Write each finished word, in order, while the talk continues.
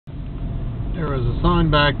There was a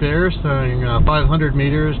sign back there saying 500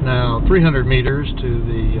 meters, now 300 meters to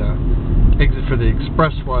the exit for the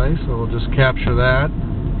expressway, so we'll just capture that.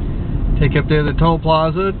 Take you up there to the toll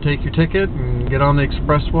plaza, take your ticket, and get on the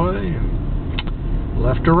expressway.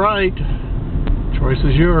 Left or right, choice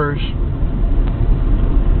is yours.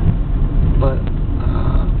 But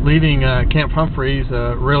leaving Camp Humphreys,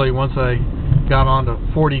 really once I got onto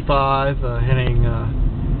 45, heading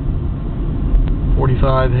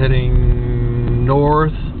 45 heading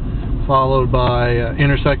north, followed by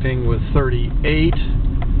intersecting with 38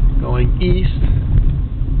 going east,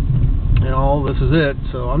 and all this is it.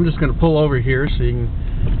 So I'm just going to pull over here so you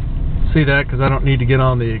can see that, because I don't need to get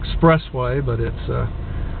on the expressway, but it's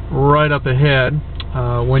right up ahead.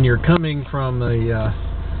 When you're coming from the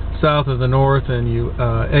south of the north and you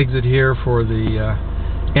exit here for the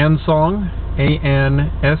Anseong,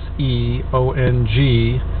 A-N-S-E-O-N-G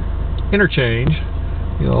interchange,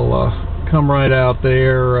 you'll come right out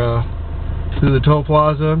there through the toll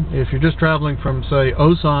plaza. If you're just traveling from, say,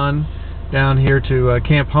 Osan down here to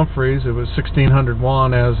Camp Humphreys, it was 1,600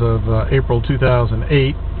 won as of April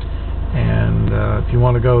 2008. And if you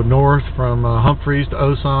want to go north from Humphreys to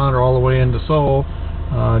Osan or all the way into Seoul,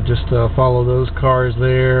 just follow those cars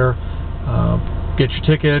there, get your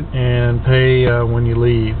ticket, and pay when you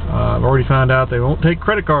leave. I've already found out they won't take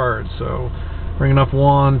credit cards, so bring enough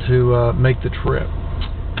won to make the trip.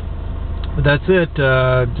 But that's it.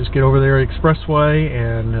 Just get over there expressway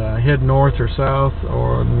and head north or south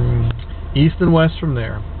or east and west from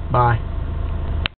there. Bye.